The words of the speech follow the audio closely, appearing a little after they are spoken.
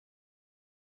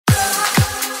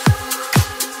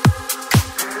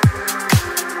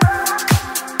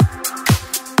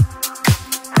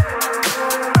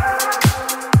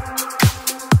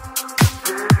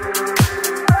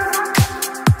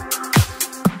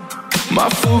My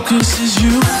focus is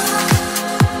you.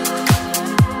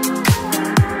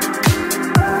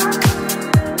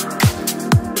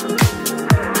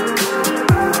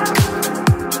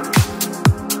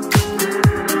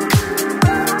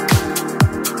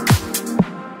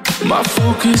 My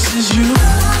focus is you.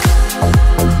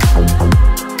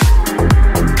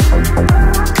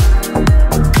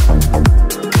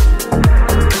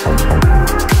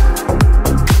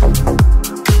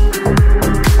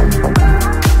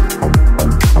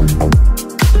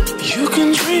 You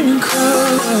can dream in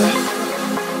color,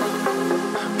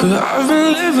 but I've been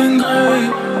living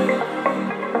great.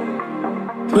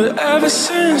 But ever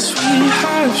since we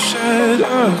have shared a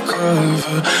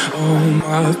cover, all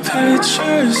my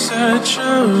pictures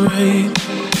saturate.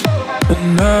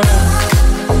 And now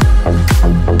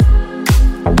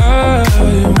I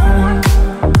won't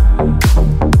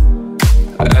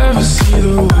ever see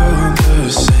the world the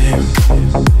same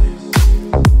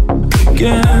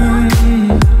again.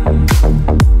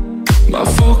 My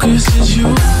focus is you,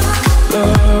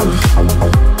 love.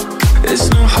 It's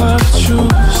not hard to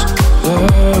choose,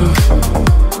 love.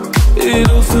 It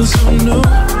all feels so new,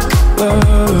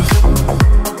 love.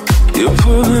 You're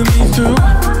pulling me through,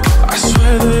 I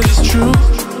swear that it's true.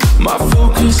 My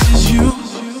focus is you,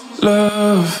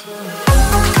 love.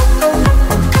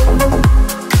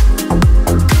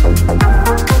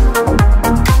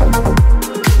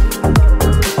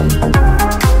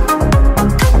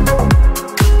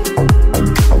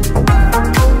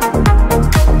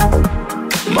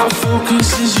 My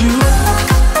focus is you.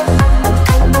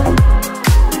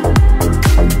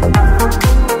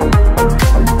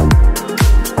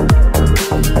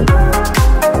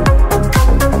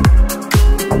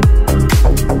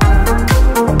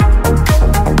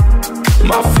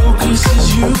 My focus is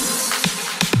you,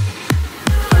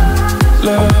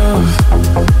 love.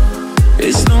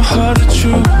 It's not hard to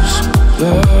choose,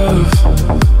 love.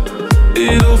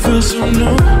 It all feels so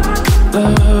new,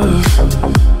 love.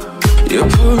 You're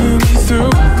pulling me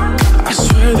through, I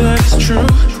swear that it's true.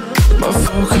 My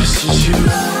focus is you.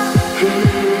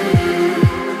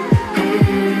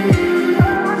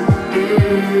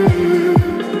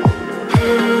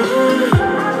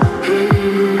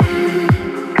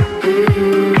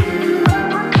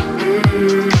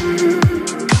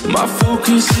 My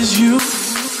focus is you,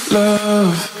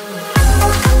 love.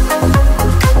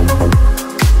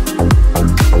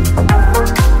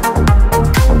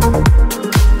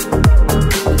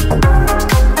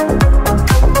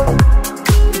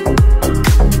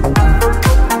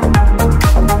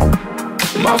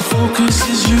 My focus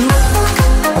is you.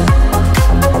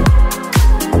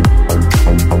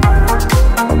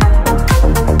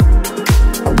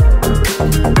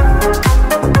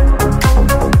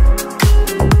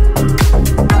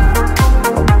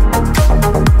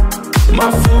 My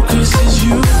focus is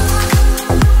you.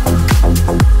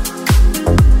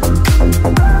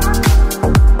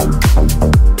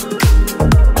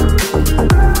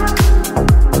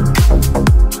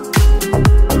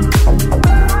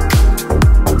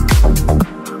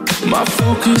 My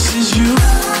focus is you.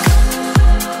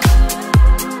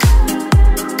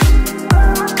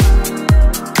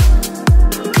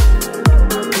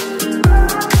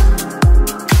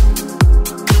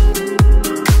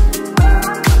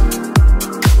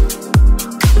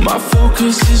 My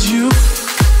focus is you.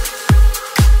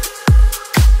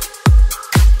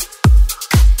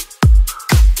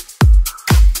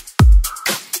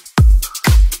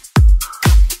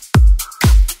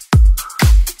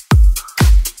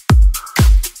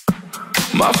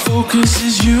 My focus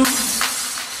is you.